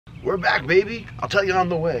We're back, baby. I'll tell you on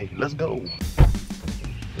the way. Let's go.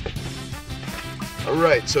 All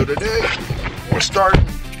right, so today we're starting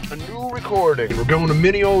a new recording. We're going to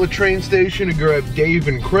Mineola train station to grab Dave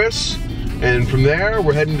and Chris, and from there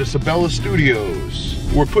we're heading to Sabella Studios.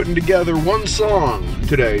 We're putting together one song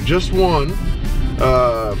today, just one,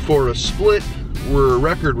 for a split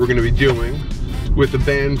record we're going to be doing with a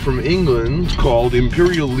band from England called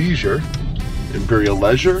Imperial Leisure. Imperial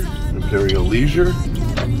Leisure? Imperial Leisure?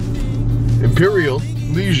 Imperial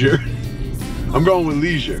Leisure. I'm going with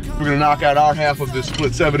Leisure. We're gonna knock out our half of this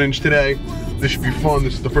split 7-inch today. This should be fun.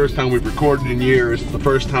 This is the first time we've recorded in years. It's the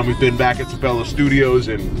first time we've been back at Sabella Studios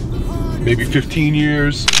in maybe 15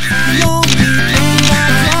 years.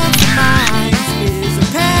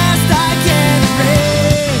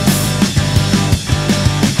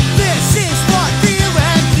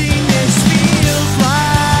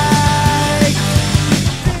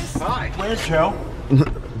 Where's Joe?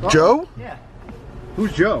 Joe? Yeah.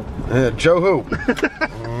 Who's Joe? Joe who?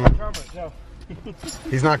 Joe.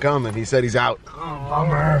 He's not coming. He said he's out. Oh,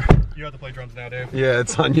 bummer. You have to play drums now, Dave. Yeah,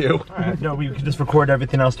 it's on you. Alright, no, we can just record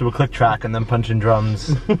everything else to a click track and then punch in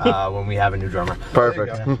drums when we have a new drummer.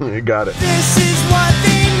 Perfect. You got it. This is what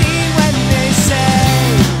they mean when they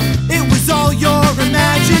say it was all your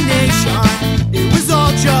imagination. It was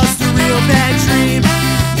all just a real bad dream.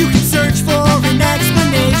 You can search for an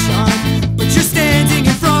explanation, but you're standing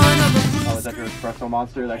in front of a blue. Oh, is that your espresso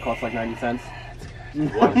monster that costs like 90 cents?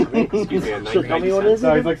 What? Excuse me, 90 cents.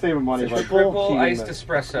 No, he's like saving money. It's Like triple iced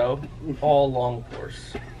espresso, all long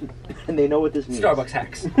course. And they know what this means. Starbucks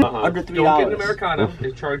hacks. Under $3. Don't get an Americano.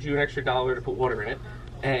 They charge you an extra $1 to put water in it.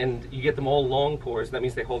 And you get them all long pours. That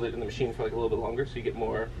means they hold it in the machine for like a little bit longer, so you get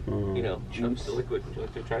more, you know, juice, the liquid. Would you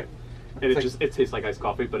like to try it? And it tastes like iced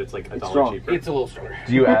coffee, but it's like $1 strong. cheaper. It's a little stronger.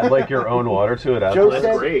 Do you add like your own water to it Joe after?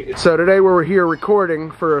 said, Great. So today we're here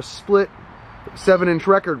recording for a split 7-inch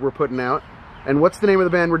record we're putting out. And what's the name of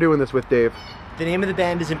the band we're doing this with, Dave? The name of the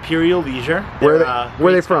band is Imperial Leisure. Where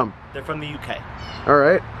are they from? They're from the UK. All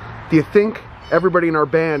right. Do you think everybody in our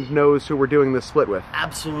band knows who we're doing this split with?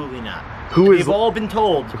 Absolutely not. Who is? They've all been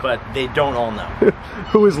told, but they don't all know.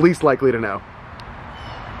 Who is least likely to know?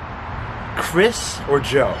 Chris or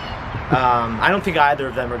Joe? I don't think either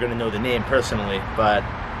of them are going to know the name personally, but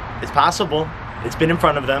it's possible. It's been in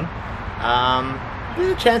front of them.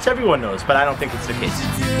 There's a chance everyone knows, but I don't think it's the case.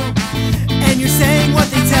 And you're saying what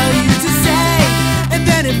they tell you to say, and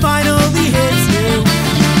then it finally hits you.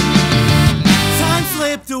 Time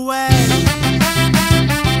slipped away.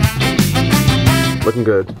 Looking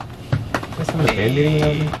good.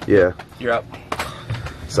 Yeah. You're up.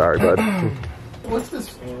 Sorry, bud. What's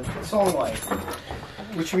this song like?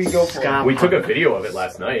 What should we go for? Scott. We took a video of it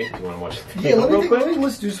last night. Do you want to watch it? Yeah, let me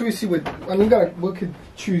listen to so we see what. I mean, we could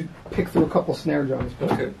pick through a couple snare drums.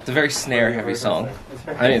 But It's a very snare heavy song.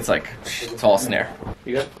 I mean, it's all snare.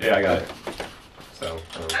 You got it? Yeah, I got it. So,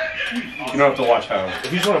 you don't have to watch how.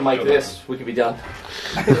 If you just want to mic this, we could be done.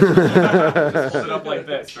 Just hold it up like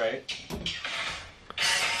this, right?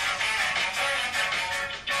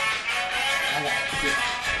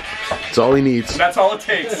 That's all he needs. That's all it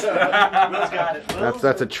takes.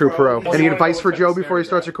 That's a true pro. Any advice for Joe before he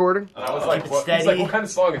starts recording? I was like, what, steady. he's like, what kind of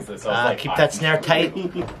song is this? I was like, Keep that snare tight.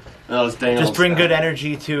 That was dang. Just bring good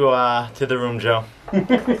energy to the room, Joe.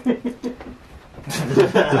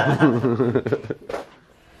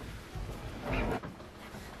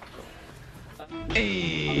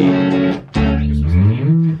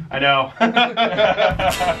 I know.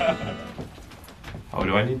 Oh,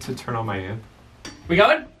 do I need to turn on my amp? We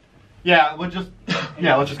going? Yeah, let's just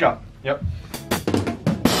go. Yep.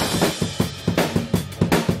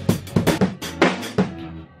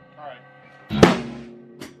 Alright.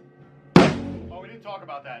 Oh, we didn't talk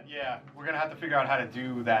about that. Yeah, we're gonna have to figure out how to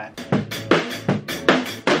do that.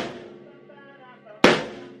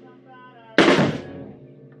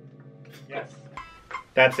 Yes.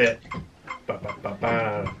 That's it.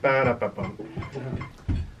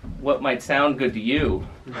 What might sound good to you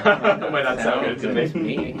That might not sound good to to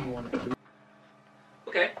me. me.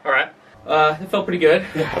 Okay. Alright. It felt pretty good.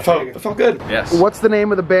 It felt good. Yes. What's the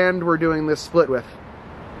name of the band we're doing this split with?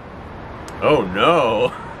 Oh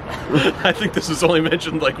no. I think this was only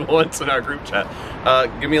mentioned like once in our group chat.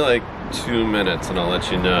 Give me like 2 minutes and I'll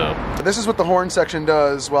let you know. This is what the horn section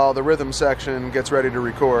does while the rhythm section gets ready to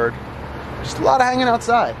record. Just a lot of hanging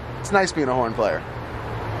outside. It's nice being a horn player.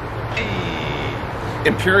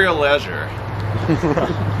 Imperial Leisure.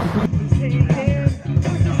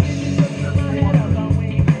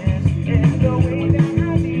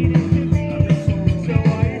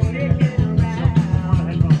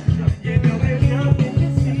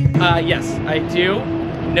 Yes, I do.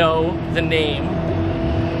 know the name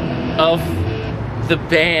of the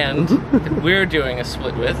band that we're doing a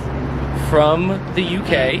split with from the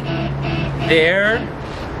UK. They're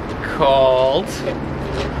called...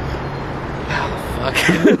 Fuck.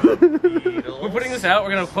 We're putting this out,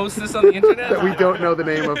 we're gonna post this on the internet. That we don't know the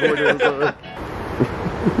name of what it is.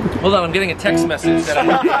 Hold on, I'm getting a text message that I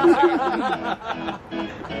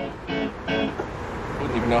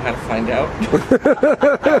wouldn't even know how to find out.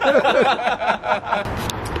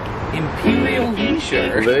 Imperial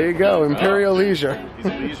Leisure. There you go, Imperial Leisure. He's a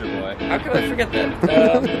leisure boy. How could I forget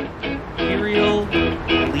that? Imperial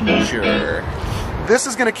Leisure. This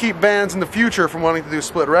is going to keep bands in the future from wanting to do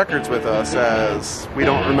split records with us, as we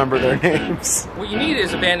don't remember their names. What you need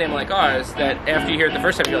is a band name like ours that after you hear it the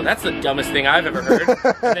first time you go, that's the dumbest thing I've ever heard,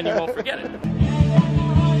 and then you won't forget it.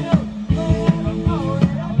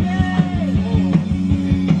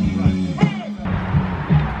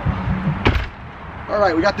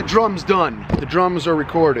 Alright, we got the drums done. The drums are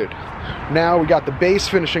recorded. Now we got the bass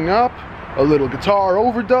finishing up, a little guitar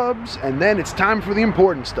overdubs, and then it's time for the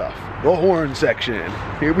important stuff, the horn section.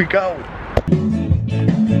 Here we go.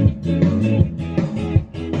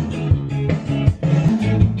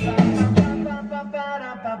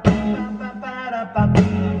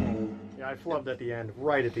 Yeah, I flubbed at the end,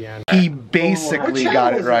 right at the end. He basically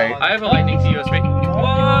got it right. I have a lightning to USB.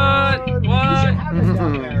 What?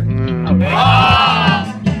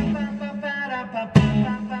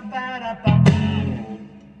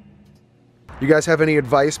 You guys have any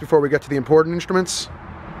advice before we get to the important instruments?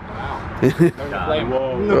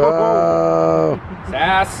 Whoa.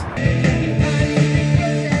 Sass.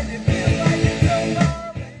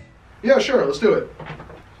 Yeah, sure, let's do it.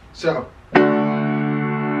 So.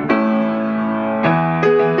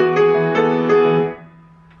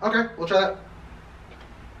 Okay, we'll try that.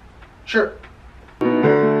 Sure.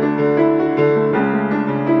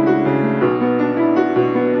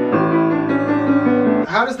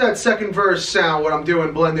 How does that second verse sound, what I'm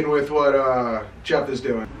doing, blending with what Jeff is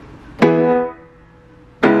doing?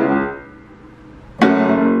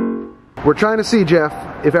 We're trying to see, Jeff,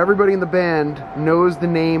 if everybody in the band knows the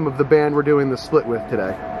name of the band we're doing the split with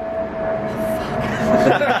today.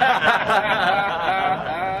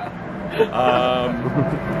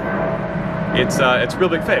 It's Real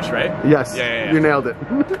Big Fish, right? Yes, Yeah. You nailed it.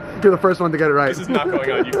 You're the first one to get it right. This is not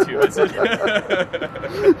going on YouTube, is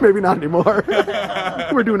it? Maybe not anymore.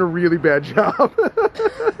 We're doing a really bad job.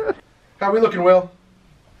 How are we looking, Will?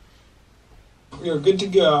 You're good to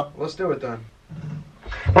go. Let's do it then.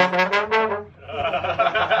 Are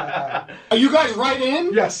you guys right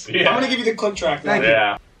in? Yes. I'm gonna give you the click track now. Thank you.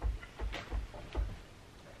 Yeah.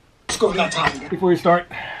 Let's go for that time. Before you start,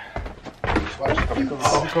 Watch your feet.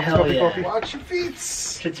 Hell yeah. Watch your feet.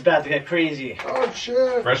 Shit's about to get crazy. Oh,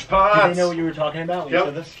 shit. Fresh Did pots. they know what you were talking about when you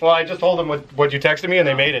said this? well, I just told them what you texted me and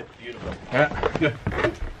they made it. Beautiful.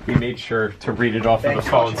 We made sure to read it off of the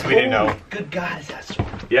phone so we didn't know. Good God, is that sweet?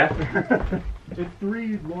 Yeah? It's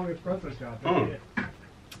 3 long espresso shots.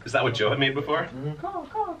 Is that what Joe had made before?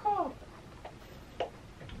 Call.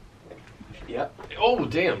 Yep. Oh,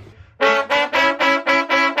 damn.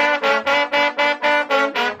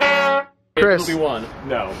 Chris. It'll be one.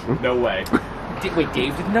 No way. Wait,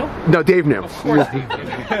 Dave didn't know? No, Dave knew. Of course Dave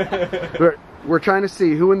didn't. We're trying to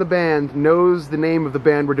see who in the band knows the name of the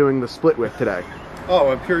band we're doing the split with today.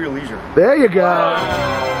 Oh, Imperial Leisure. There you go.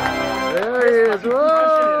 There he is.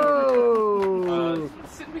 Whoa.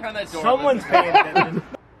 Sitting behind that door. Someone's paying attention.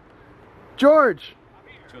 George.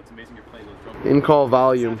 Joe, it's amazing you're playing those drums. In call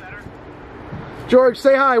volume. George,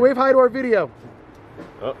 say hi. Wave hi to our video.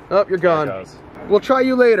 Oh, you're gone. We'll try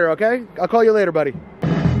you later, okay? I'll call you later, buddy.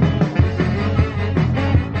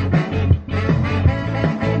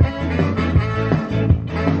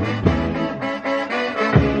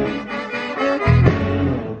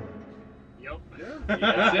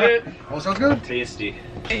 That's it. All sounds good? Tasty.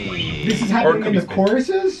 This is happening in the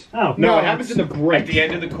choruses? Oh. No, it happens in the break. At the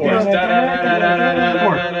end of the chorus.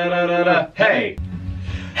 Hey.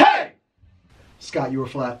 Hey! Scott, you were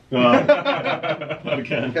flat.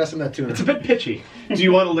 Okay. Pass him that tune. It's a bit pitchy. Do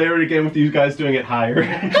you want to layer it again with you guys doing it higher?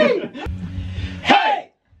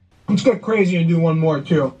 Hey! Let's get crazy and do one more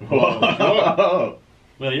too. Whoa.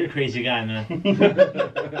 Well, you're a crazy guy, man.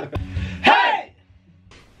 Hey!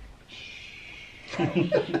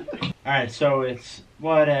 Alright, so it's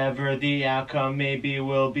whatever the outcome maybe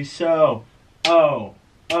will be so. Okay.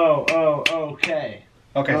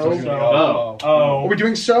 Okay, Oh, so it's so- gonna be Are we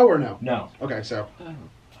doing so or no? No. Okay, so.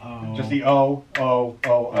 just the okay.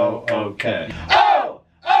 Okay.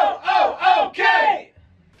 Okay!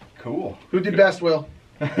 Cool. Who did best, Will?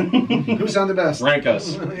 Who sounded best? Rank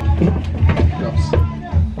us. Drops.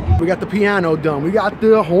 We got the piano done. We got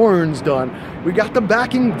the horns done. We got the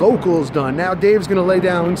backing vocals done. Now Dave's gonna lay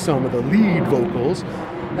down some of the lead vocals,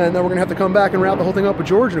 and then we're gonna have to come back and wrap the whole thing up with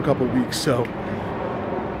George in a couple of weeks. So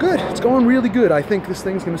good, it's going really good. I think this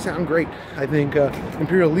thing's gonna sound great. I think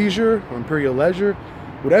Imperial Leisure or Imperial Leisure,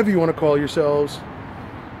 whatever you want to call yourselves,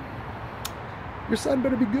 your son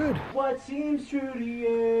better be good. What seems true to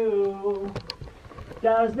you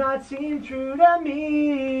does not seem true to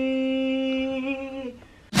me.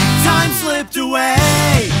 Time slipped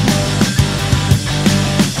away.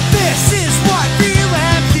 This is what real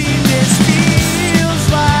emptiness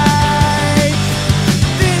feels like.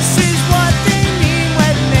 This is what they mean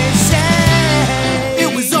when they say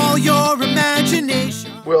it was all your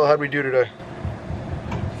imagination. Will, how'd we do today?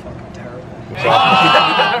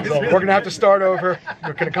 We're gonna have to start over.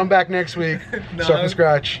 We're gonna come back next week. Start from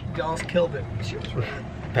scratch. Y'all's killed it.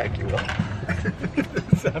 Thank you, Will.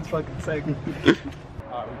 Sounds fucking sick. We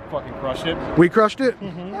fucking crushed it. We crushed it?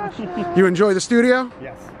 You enjoy the studio?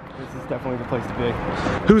 Yes. This is definitely the place to be.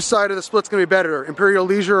 Whose side of the split's gonna be better, Imperial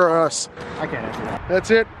Leisure or us? I can't answer that.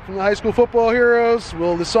 That's it from the High School Football Heroes.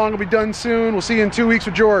 Well, the song will be done soon. We'll see you in 2 weeks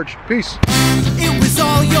with George. Peace. It was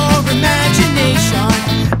all your imagination.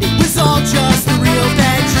 It was all just